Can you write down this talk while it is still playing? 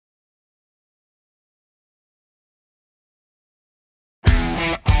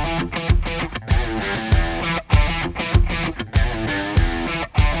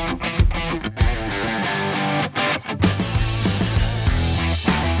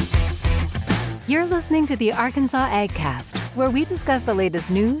You're listening to the Arkansas AgCast, where we discuss the latest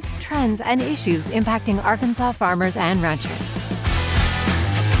news, trends, and issues impacting Arkansas farmers and ranchers.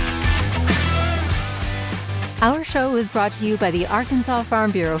 Our show is brought to you by the Arkansas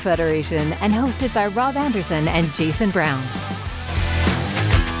Farm Bureau Federation and hosted by Rob Anderson and Jason Brown.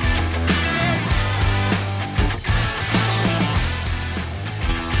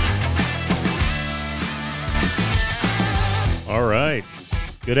 All right.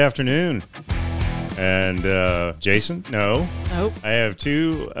 Good afternoon. And Jason, no. Nope. I have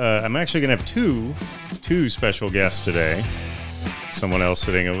two. I'm actually going to have two special guests today. Someone else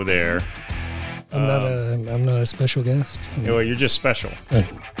sitting over there. I'm not a special guest. Well, you're just special.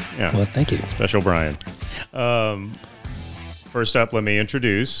 Yeah. Well, thank you. Special Brian. First up, let me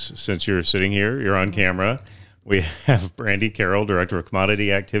introduce, since you're sitting here, you're on camera. We have Brandy Carroll, Director of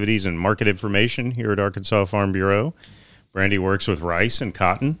Commodity Activities and Market Information here at Arkansas Farm Bureau. Brandy works with rice and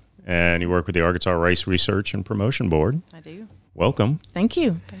cotton, and you work with the Arkansas Rice Research and Promotion Board. I do. Welcome. Thank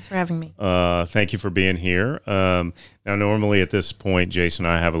you. Thanks for having me. Thank you for being here. Now, normally at this point, Jason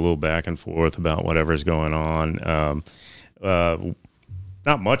and I have a little back and forth about whatever's going on.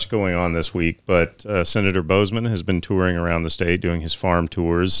 Not much going on this week, but Senator Boozman has been touring around the state doing his farm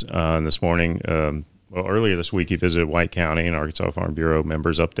tours. And this morning, earlier this week, he visited White County and Arkansas Farm Bureau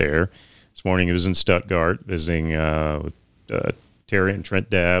members up there. This morning, he was in Stuttgart visiting with Terry and Trent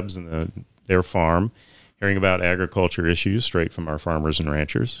Dabbs and their farm, hearing about agriculture issues straight from our farmers and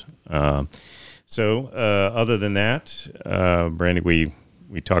ranchers. Other than that, Brandy,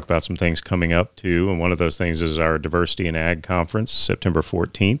 we talk about some things coming up too, and one of those things is our Diversity in Ag Conference, September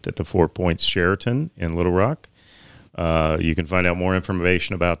 14th at the Four Points Sheraton in Little Rock. You can find out more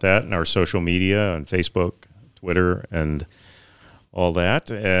information about that in our social media on Facebook, Twitter, and all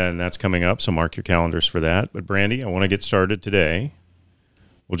that, and that's coming up, so mark your calendars for that. But Brandy, I want to get started today.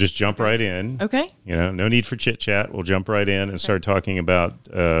 We'll just jump right in. Okay. No need for chit-chat. We'll jump right in and start talking about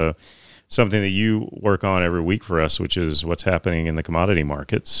something that you work on every week for us, which is what's happening in the commodity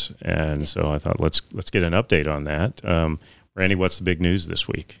markets. And so I thought let's get an update on that. Brandy, what's the big news this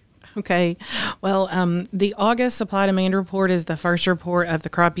week? Okay. Well, the August supply demand report is the first report of the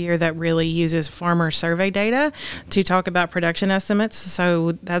crop year that really uses farmer survey data to talk about production estimates.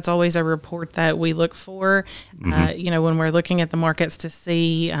 So that's always a report that we look for, when we're looking at the markets to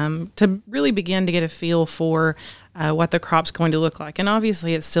see, to really begin to get a feel for what the crop's going to look like. And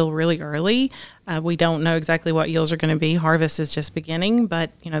obviously it's still really early. We don't know exactly what yields are going to be. Harvest is just beginning,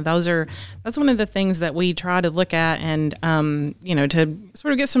 but that's one of the things that we try to look at and, to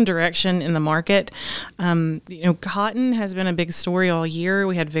sort of get some direction in the market. Cotton has been a big story all year.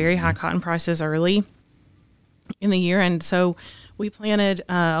 We had very high cotton prices early in the year. And so we planted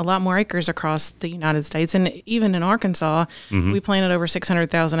a lot more acres across the United States, and even in Arkansas, we planted over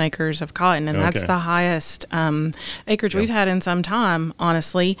 600,000 acres of cotton, and that's the highest acreage we've had in some time,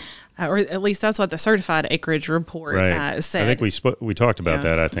 honestly, or at least that's what the certified acreage report said. I think we talked about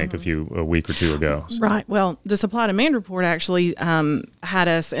that, I think, a week or two ago. So. Right. Well, the supply demand report actually had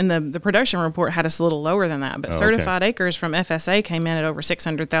us, and the production report had us a little lower than that, but certified acres from FSA came in at over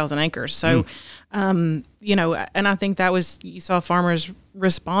 600,000 acres. So, and I think that was, you saw farmers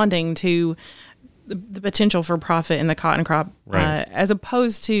responding to the potential for profit in the cotton crop, as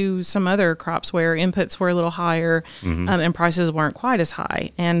opposed to some other crops where inputs were a little higher and prices weren't quite as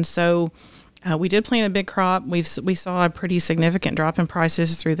high. And so we did plant a big crop. We saw a pretty significant drop in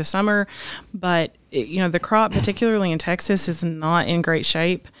prices through the summer, but the crop, particularly in Texas, is not in great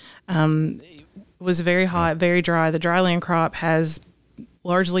shape. It was very hot, very dry. The dryland crop has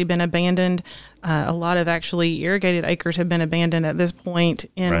largely been abandoned. A lot of actually irrigated acres have been abandoned at this point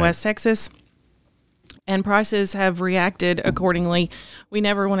in West Texas. And prices have reacted accordingly. We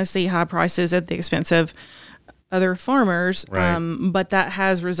never want to see high prices at the expense of other farmers, but that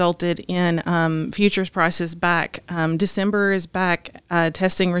has resulted in futures prices back. December is back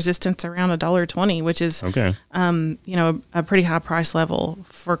testing resistance around $1.20, which is a pretty high price level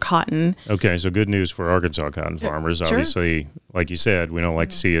for cotton. Okay, so good news for Arkansas cotton farmers. Sure. Obviously, like you said, we don't like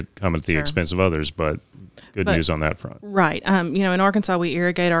to see it come at the expense of others, but good news on that front. Right. In Arkansas, we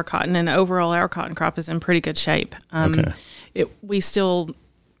irrigate our cotton, and overall our cotton crop is in pretty good shape. We still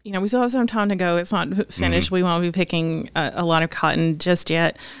have some time to go. It's not finished. We won't be picking a lot of cotton just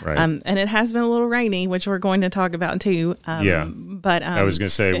yet. Right. And it has been a little rainy, which we're going to talk about too. But I was going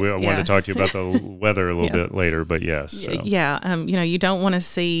to say, I wanted to talk to you about the weather a little bit later, but yes. So. You don't want to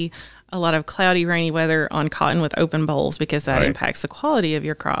see a lot of cloudy, rainy weather on cotton with open bolls because that impacts the quality of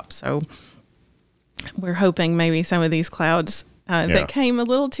your crop. So we're hoping maybe some of these clouds that came a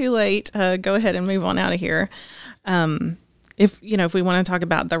little too late go ahead and move on out of here. if we want to talk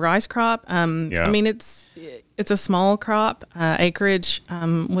about the rice crop, I mean, it's a small crop. Acreage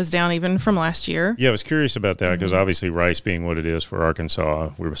was down even from last year. Yeah, I was curious about that because obviously rice being what it is for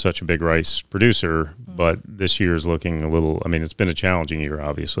Arkansas, we were such a big rice producer, but this year is looking a little, I mean, it's been a challenging year,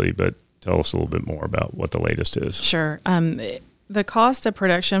 obviously, but tell us a little bit more about what the latest is. Sure. The cost of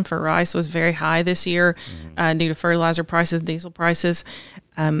production for rice was very high this year due to fertilizer prices, diesel prices.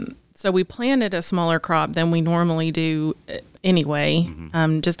 So we planted a smaller crop than we normally do anyway,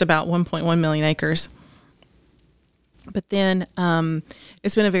 just about 1.1 million acres. But then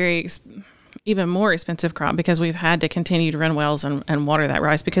it's been a even more expensive crop because we've had to continue to run wells and water that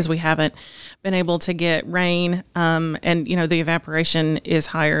rice because we haven't been able to get rain. And, the evaporation is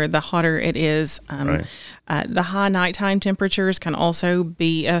higher the hotter it is. Right. The high nighttime temperatures can also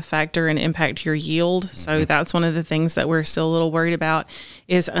be a factor and impact your yield. So that's one of the things that we're still a little worried about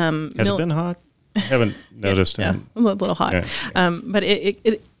is Has it been hot? I haven't noticed. A little hot. Yeah. But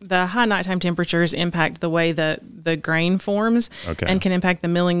the high nighttime temperatures impact the way that the grain forms and can impact the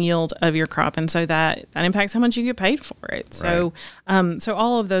milling yield of your crop. And so that impacts how much you get paid for it. So, so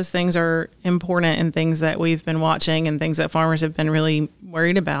all of those things are important and things that we've been watching and things that farmers have been really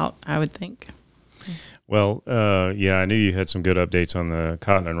worried about, I would think. Well, I knew you had some good updates on the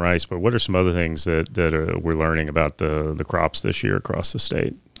cotton and rice, but what are some other things that we're learning about the crops this year across the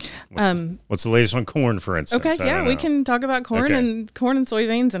state? What's the latest on corn, for instance? Okay, we can talk about corn and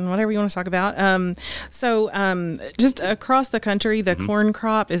soybeans and whatever you want to talk about. So just across the country, the corn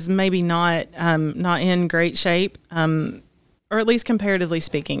crop is maybe not in great shape. Or at least comparatively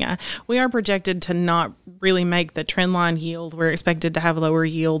speaking, we are projected to not really make the trend line yield. We're expected to have lower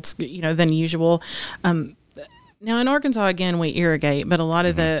yields, than usual. Now in Arkansas, again, we irrigate, but a lot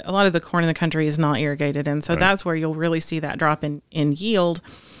of the corn in the country is not irrigated, and so that's where you'll really see that drop in yield.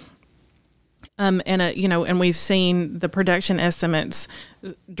 And we've seen the production estimates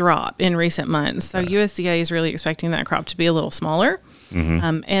drop in recent months. So USDA is really expecting that crop to be a little smaller,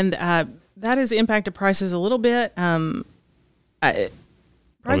 and that has impacted prices a little bit. I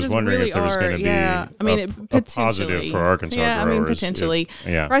was wondering if there was going to be a positive for Arkansas growers. I mean, potentially.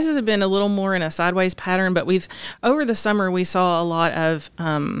 Prices have been a little more in a sideways pattern, but over the summer, we saw a lot of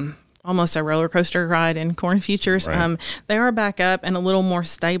almost a roller coaster ride in corn futures. Right. They are back up and a little more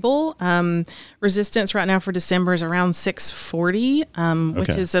stable. Resistance right now for December is around 640,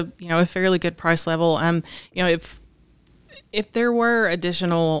 which is a fairly good price level. If there were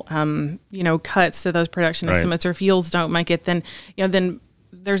additional, cuts to those production estimates, or if yields don't make it, then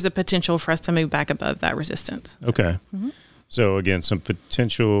there's the potential for us to move back above that resistance. Okay. So again, some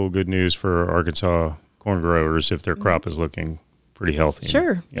potential good news for Arkansas corn growers if their crop is looking pretty healthy.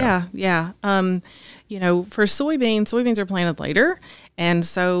 Sure. Yeah. For soybeans are planted later. And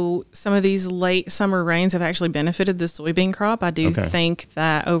so some of these late summer rains have actually benefited the soybean crop. I do think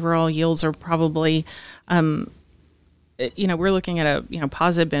that overall yields are probably, we're looking at a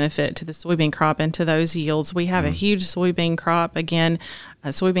positive benefit to the soybean crop and to those yields. We have a huge soybean crop. Again,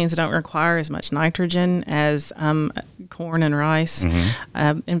 soybeans don't require as much nitrogen as corn and rice.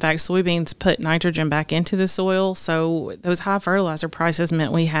 In fact, soybeans put nitrogen back into the soil. So those high fertilizer prices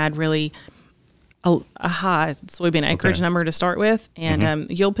meant we had really a high soybean acreage number to start with. And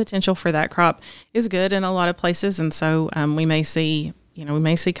yield potential for that crop is good in a lot of places. And so we may see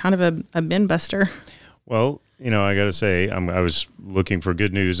kind of a bin buster. Well, I got to say, I was looking for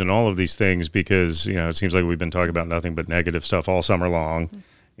good news in all of these things because, it seems like we've been talking about nothing but negative stuff all summer long,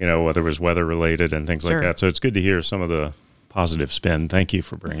 whether it was weather related and things like that. So it's good to hear some of the positive spin. Thank you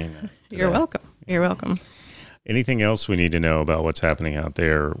for bringing that. You're welcome. Anything else we need to know about what's happening out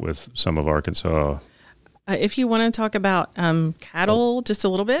there with some of Arkansas? If you want to talk about cattle just a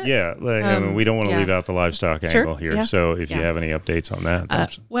little bit. Yeah. We don't want to leave out the livestock angle here. Yeah. So if you have any updates on that.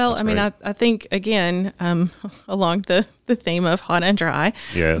 That's I think, again, along the theme of hot and dry,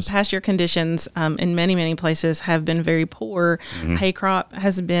 pasture conditions in many, many places have been very poor. Hay crop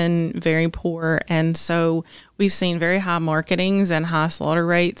has been very poor. And so we've seen very high marketings and high slaughter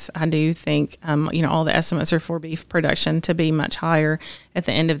rates. I do think, all the estimates are for beef production to be much higher at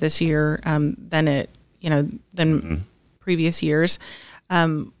the end of this year than previous years,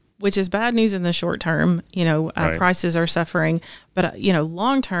 which is bad news in the short term. Prices are suffering, but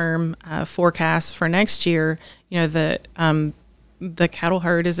long-term forecasts for next year, the cattle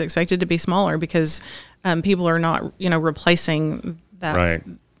herd is expected to be smaller because people are not, replacing that. Right.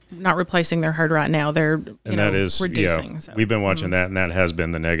 Not replacing their herd right now. They're reducing. So. We've been watching that, and that has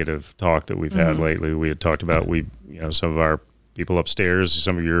been the negative talk that we've had lately. We had talked about some of our people upstairs,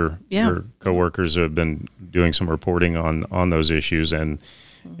 some of your coworkers have been doing some reporting on those issues, and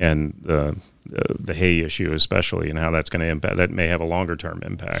the the hay issue, especially, and how that's going to impact. That may have a longer term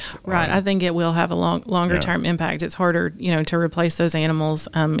impact. Right. I think it will have a longer term impact. It's harder, to replace those animals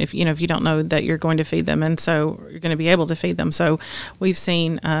if you don't know that you're going to feed them, and so you're going to be able to feed them. So we've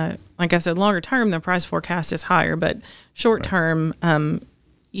seen, like I said, longer term the price forecast is higher, but short term,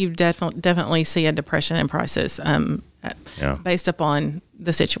 you definitely see a depression in prices based upon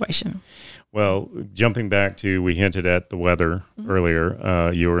the situation. Well, jumping back to, we hinted at the weather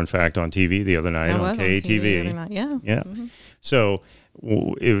earlier. You were, in fact, on TV the other night on KATV. Yeah. Mm-hmm. So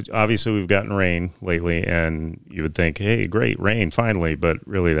obviously we've gotten rain lately, and you would think, hey, great, rain finally. But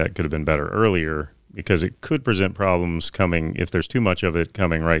really that could have been better earlier, because it could present problems coming if there's too much of it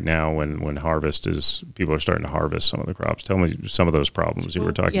coming right now when harvest is, people are starting to harvest some of the crops. Tell me some of those problems you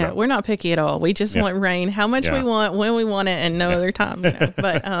were talking about. Yeah, we're not picky at all. We just want rain, how much we want, when we want it, and no other time.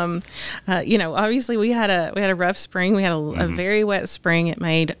 But obviously we had a rough spring. We had a very wet spring. It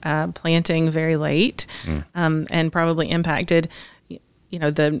made planting very late, and probably impacted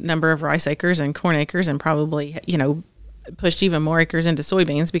the number of rice acres and corn acres, and probably pushed even more acres into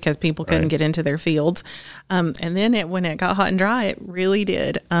soybeans because people couldn't get into their fields. And then when it got hot and dry, it really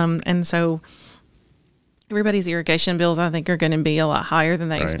did. And so everybody's irrigation bills, I think, are going to be a lot higher than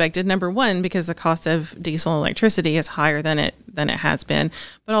they expected. Number one, because the cost of diesel and electricity is higher than it has been,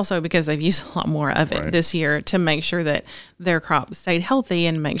 but also because they've used a lot more of it this year to make sure that their crop stayed healthy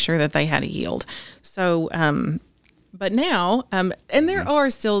and make sure that they had a yield. So, but now, and there are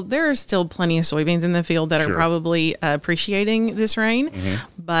still plenty of soybeans in the field that are probably appreciating this rain.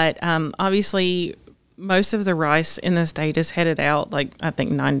 But obviously, most of the rice in the state is headed out. Like, I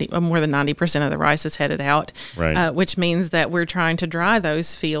think more than 90% of the rice is headed out, which means that we're trying to dry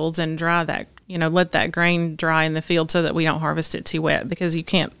those fields and dry that, let that grain dry in the field so that we don't harvest it too wet, because you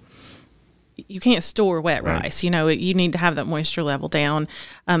can't store wet rice. You need to have that moisture level down.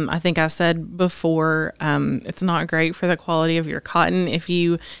 I think I said before, it's not great for the quality of your cotton. If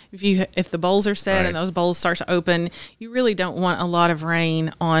the bolls are set and those bolls start to open, you really don't want a lot of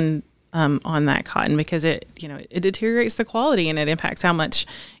rain on that cotton, because it deteriorates the quality and it impacts how much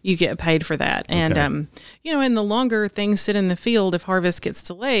you get paid for that. And, and the longer things sit in the field, if harvest gets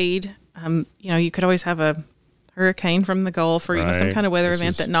delayed, you could always have a hurricane from the Gulf, or some kind of weather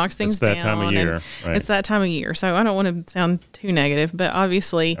event that knocks things down. It's that time of year. It's that time of year. So I don't want to sound too negative, but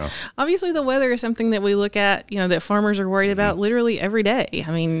obviously the weather is something that we look at, that farmers are worried about literally every day.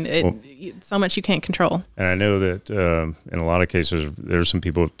 I mean, so much you can't control. And I know that in a lot of cases, there's some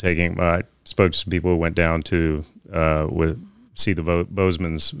people I spoke to some people who went down to see the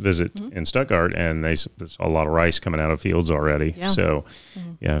Bozeman's visit in Stuttgart, and they saw a lot of rice coming out of fields already. Yeah. So,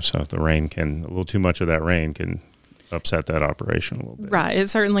 so if the rain a little too much of that rain can upset that operation a little bit. Right. It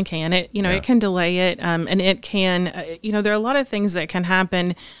certainly can. It can delay it. And it can, there are a lot of things that can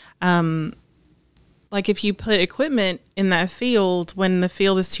happen. Like if you put equipment in that field when the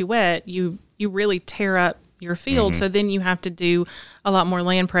field is too wet, you really tear up your field. So then you have to do a lot more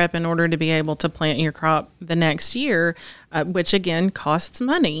land prep in order to be able to plant your crop the next year, which again costs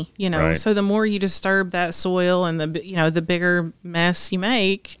money, So the more you disturb that soil and the bigger mess you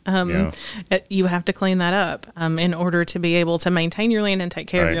make, you have to clean that up in order to be able to maintain your land and take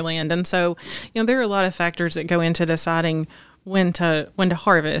care of your land. And so, there are a lot of factors that go into deciding when to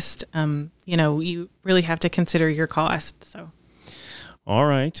harvest. You really have to consider your cost. So. All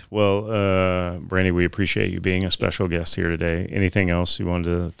right. Well, Brandy, we appreciate you being a special guest here today. Anything else you wanted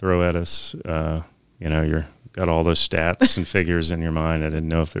to throw at us? You're got all those stats and figures in your mind. I didn't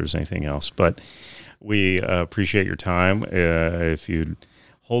know if there was anything else, but we appreciate your time. If you'd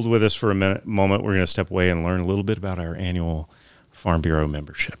hold with us for a moment, we're going to step away and learn a little bit about our annual Farm Bureau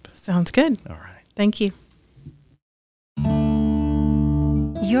membership. Sounds good. All right. Thank you.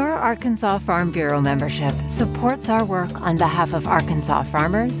 Your Arkansas Farm Bureau membership supports our work on behalf of Arkansas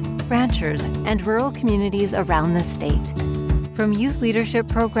farmers, ranchers, and rural communities around the state. From youth leadership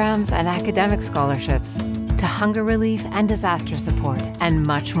programs and academic scholarships to hunger relief and disaster support, and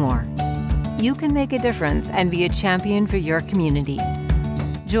much more. You can make a difference and be a champion for your community.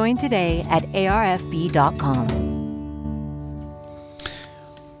 Join today at arfb.com.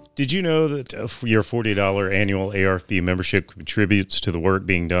 Did you know that your $40 annual ARFB membership contributes to the work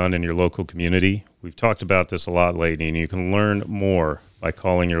being done in your local community? We've talked about this a lot lately, and you can learn more by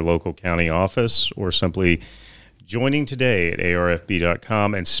calling your local county office or simply joining today at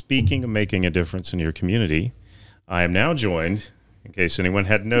arfb.com. And speaking of making a difference in your community, I am now joined, in case anyone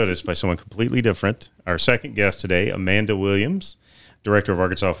hadn't noticed, by someone completely different. Our second guest today, Amanda Williams, Director of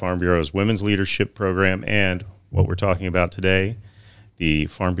Arkansas Farm Bureau's Women's Leadership Program, and what we're talking about today, the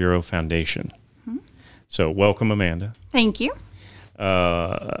Farm Bureau Foundation. So welcome, Amanda. Thank you.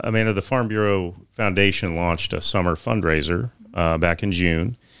 Amanda, the Farm Bureau Foundation launched a summer fundraiser back in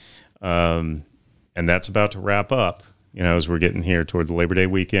June, and that's about to wrap up. As we're getting here toward the Labor Day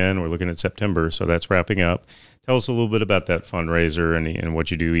weekend, we're looking at September, so that's wrapping up. Tell us a little bit about that fundraiser and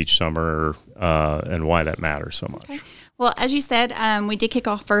what you do each summer and why that matters so much. Okay. Well, as you said, we did kick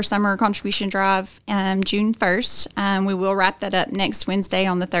off our summer contribution drive June 1st. We will wrap that up next Wednesday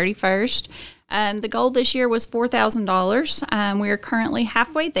on the 31st. The goal this year was $4,000. We are currently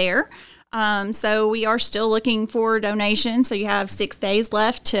halfway there. So we are still looking for donations. So you have 6 days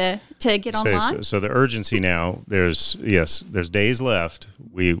left to get online. So the urgency now, there's days left.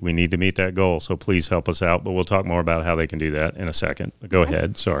 We need to meet that goal. So please help us out. But we'll talk more about how they can do that in a second. Go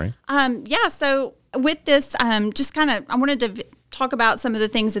ahead. Sorry. So with this, I wanted to talk about some of the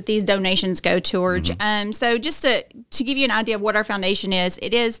things that these donations go towards. Mm-hmm. So just to give you an idea of what our foundation is,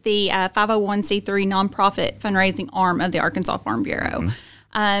 it is the 501c3 nonprofit fundraising arm of the Arkansas Farm Bureau.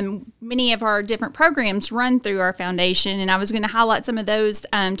 Mm-hmm. Many of our different programs run through our foundation, and I was going to highlight some of those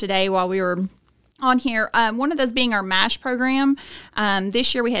today while we were on here. One of those being our MASH program.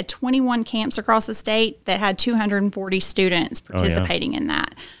 This year we had 21 camps across the state that had 240 students participating in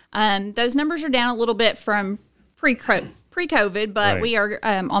that. Those numbers are down a little bit from pre-COVID, but right. We are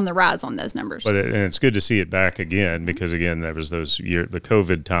on the rise on those numbers. And it's good to see it back again because, again, there was the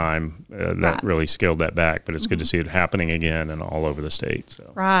COVID time that right. really scaled that back. But it's good to see it happening again and all over the state.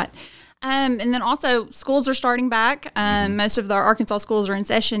 So. Right. And then also schools are starting back. Most of our Arkansas schools are in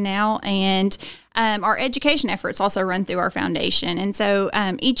session now, and our education efforts also run through our foundation. And so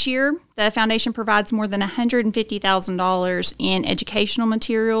each year, the foundation provides more than $150,000 in educational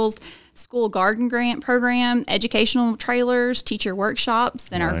materials, school garden grant program, educational trailers, teacher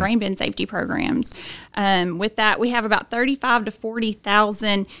workshops, and our grain bin safety programs. With that, we have about 35 to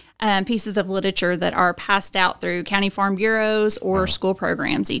 40,000 pieces of literature that are passed out through county farm bureaus or school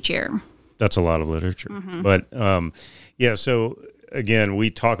programs each year. That's a lot of literature. Mm-hmm. But, so again,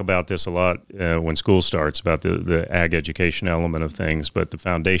 we talk about this a lot when school starts, about the ag education element of things, but the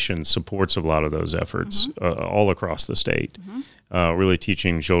foundation supports a lot of those efforts all across the state, really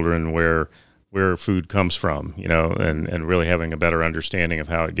teaching children where food comes from, and really having a better understanding of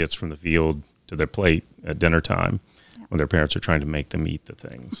how it gets from the field to their plate at dinner time. When their parents are trying to make them eat the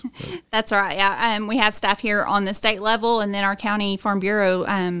things. That's right. Yeah, we have staff here on the state level, and then our county farm bureau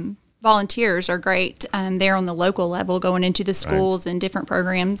volunteers are great there on the local level, going into the schools and different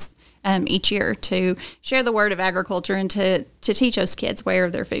programs each year to share the word of agriculture and to teach those kids where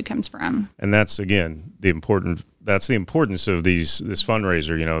their food comes from. And that's, again, the importance of this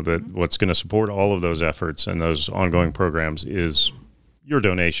fundraiser. That what's going to support all of those efforts and those ongoing programs is your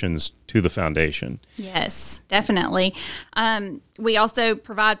donations to the foundation. Yes, definitely. We also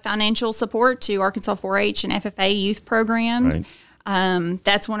provide financial support to Arkansas 4-H and FFA youth programs. Right.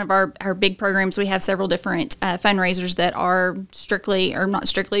 That's one of our big programs. We have several different fundraisers that are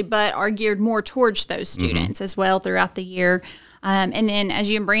are geared more towards those students as well throughout the year. And then, as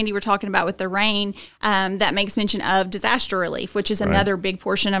you and Brandy were talking about with the rain, that makes mention of disaster relief, which is another big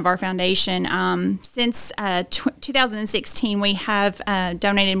portion of our foundation. Since 2016, we have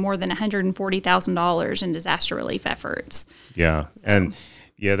donated more than $140,000 in disaster relief efforts. Yeah, so. And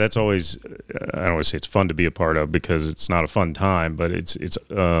that's always, I don't always say it's fun to be a part of because it's not a fun time, but it's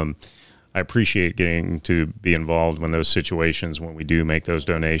I appreciate getting to be involved when those situations, when we do make those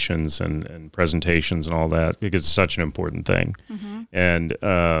donations and presentations and all that, because it's such an important thing. Mm-hmm.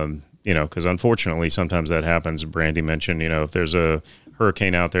 And, because unfortunately sometimes that happens. Brandy mentioned, if there's a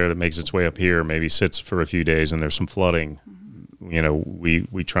hurricane out there that makes its way up here, maybe sits for a few days and there's some flooding,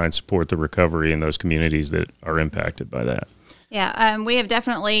 we try and support the recovery in those communities that are impacted by that. Yeah, we have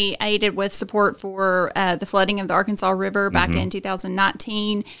definitely aided with support for the flooding of the Arkansas River back in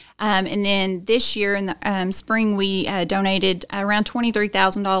 2019. And then this year in the spring, we donated around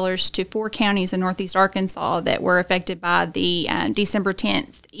 $23,000 to 4 counties in northeast Arkansas that were affected by the December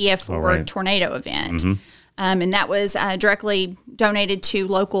 10th EF4 tornado event. Mm-hmm. And that was directly donated to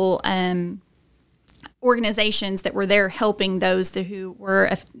local organizations that were there helping those who were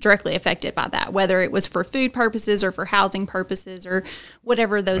directly affected by that, whether it was for food purposes or for housing purposes or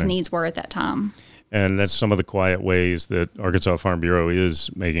whatever those needs were at that time. And that's some of the quiet ways that Arkansas Farm Bureau is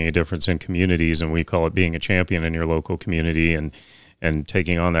making a difference in communities, and we call it being a champion in your local community and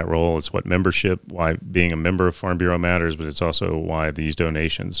taking on that role. It's why being a member of Farm Bureau matters, but it's also why these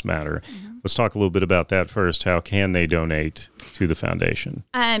donations matter. Mm-hmm. Let's talk a little bit about that first. How can they donate to the foundation?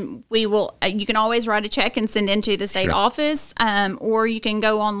 We will. You can always write a check and send into the state office, or you can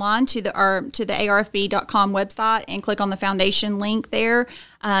go online to the ARFB.com website and click on the foundation link there.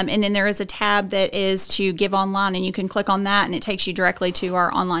 And then there is a tab that is to give online, and you can click on that, and it takes you directly to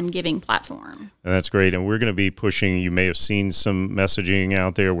our online giving platform. And that's great. And we're going to be pushing. You may have seen some messaging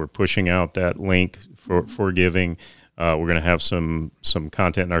out there. We're pushing out that link for giving. We're going to have some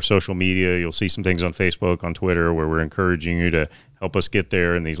content in our social media. You'll see some things on Facebook, on Twitter, where we're encouraging you to help us get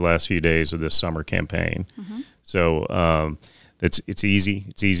there in these last few days of this summer campaign. Mm-hmm. So it's easy.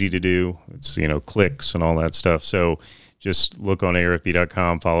 It's easy to do. It's, clicks and all that stuff. So just look on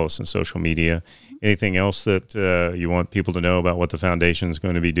ARFB.com, follow us on social media. Anything else that you want people to know about what the foundation is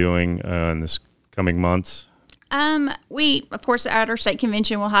going to be doing in this coming months? We, of course, at our state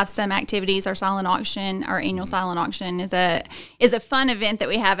convention, we'll have some activities. Our silent auction, our annual silent auction is a fun event that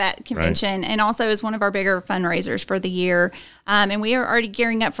we have at convention, and also is one of our bigger fundraisers for the year. And we are already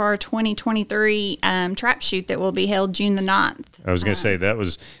gearing up for our 2023 trap shoot that will be held June the 9th. I was going to say that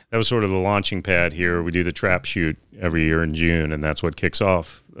was sort of the launching pad here. We do the trap shoot every year in June, and that's what kicks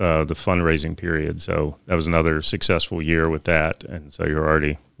off the fundraising period. So that was another successful year with that, and so you're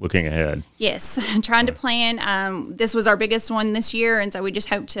already looking ahead. Yes, trying to plan. This was our biggest one this year, and so we just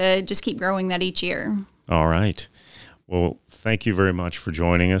hope to just keep growing that each year. All right. Well, thank you very much for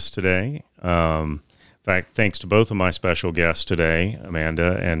joining us today. In fact, thanks to both of my special guests today,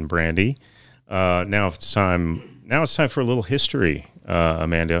 Amanda and Brandy. Now it's time for a little history.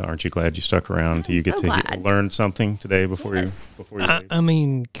 Amanda, aren't you glad you stuck around until you get to learn something today before you leave? I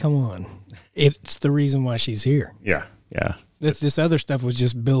mean, come on. It's the reason why she's here. Yeah. This other stuff was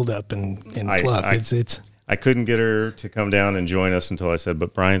just build up and fluff. I couldn't get her to come down and join us until I said,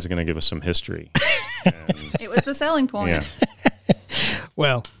 but Brian's going to give us some history. It was the selling point. Yeah.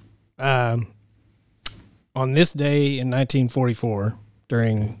 Well, on this day in 1944,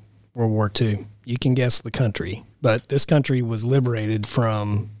 during World War II, you can guess the country, but this country was liberated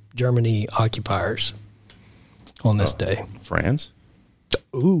from Germany occupiers on this day. France?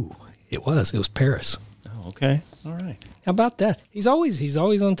 Ooh, it was Paris. Oh, okay. All right. How about that? He's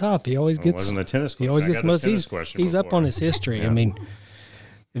always on top. He always gets. Wasn't a tennis question. He always gets most. He's up on his history. Yeah. I mean,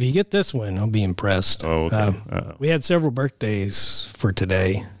 if you get this one, I'll be impressed. Oh, okay. We had several birthdays for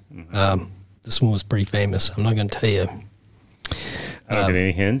today. Mm-hmm. This one was pretty famous. I'm not going to tell you. I don't get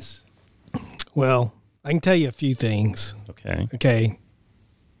any hints. Well, I can tell you a few things. Okay.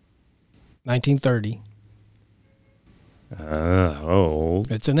 1930.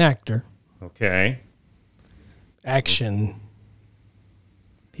 It's an actor. Okay. Action.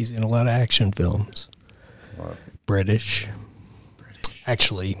 He's in a lot of action films. What? British.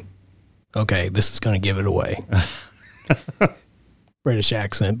 Actually, okay, this is going to give it away. British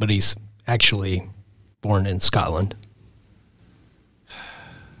accent, but he's actually born in Scotland.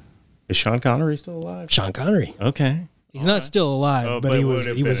 Is Sean Connery still alive? Sean Connery. Okay. He's not still alive, but he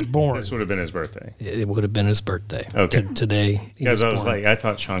was born. This would have been his birthday. It would have been his birthday. Okay. Today. Because I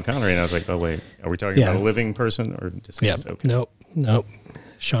thought Sean Connery, and I was like, oh, wait, are we talking about a living person or deceased? Yeah. Okay. Nope.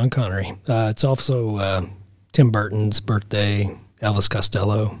 Sean Connery. It's also Tim Burton's birthday, Elvis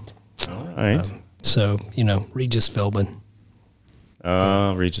Costello. All right. So, Regis Philbin.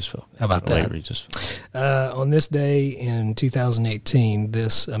 Regis Philbin. How about that? Regis Philbin. On this day in 2018,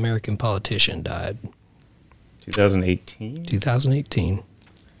 this American politician died. 2018? 2018.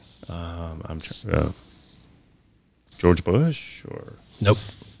 George Bush or? Nope.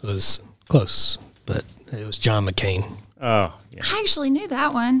 It was close, but it was John McCain. Oh, yeah. I actually knew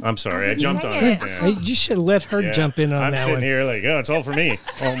that one. I'm sorry. I jumped on it. Hey, you should have let her jump in on I'm that one. I'm sitting here like, it's all for me.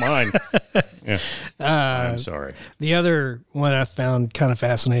 All mine. Yeah. I'm sorry. The other one I found kind of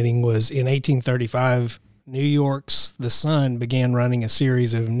fascinating was in 1835, New York's The Sun began running a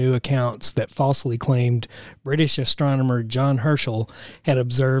series of new accounts that falsely claimed British astronomer John Herschel had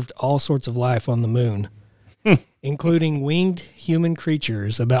observed all sorts of life on the moon, including winged human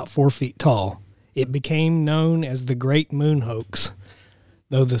creatures about 4 feet tall. It became known as the Great Moon Hoax,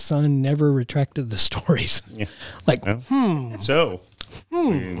 though the Sun never retracted the stories. Yeah. Like, So,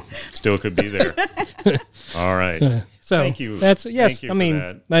 we still could be there. All right. So thank you. That's yes. Thank you I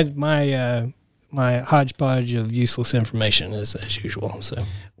mean, my hodgepodge of useless information is as usual. So,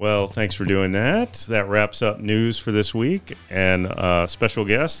 well, thanks for doing that. That wraps up news for this week. And special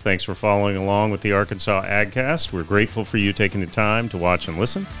guests, thanks for following along with the Arkansas AgCast. We're grateful for you taking the time to watch and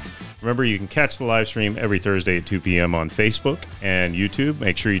listen. Remember, you can catch the live stream every Thursday at 2 p.m. on Facebook and YouTube.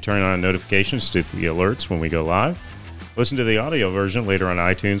 Make sure you turn on notifications to the alerts when we go live. Listen to the audio version later on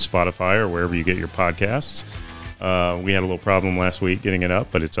iTunes, Spotify, or wherever you get your podcasts. We had a little problem last week getting it up,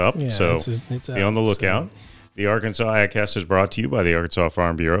 but it's up. Yeah, so it's be on the lookout. The Arkansas AgCast is brought to you by the Arkansas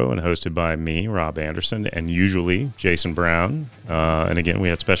Farm Bureau and hosted by me, Rob Anderson, and usually Jason Brown. And again, we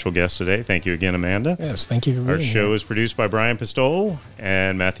had special guests today. Thank you again, Amanda. Yes, thank you for being Our show here. is produced by Brian Pistole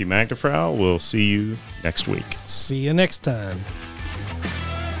and Matthew Magdefrau. We'll see you next week. See you next time.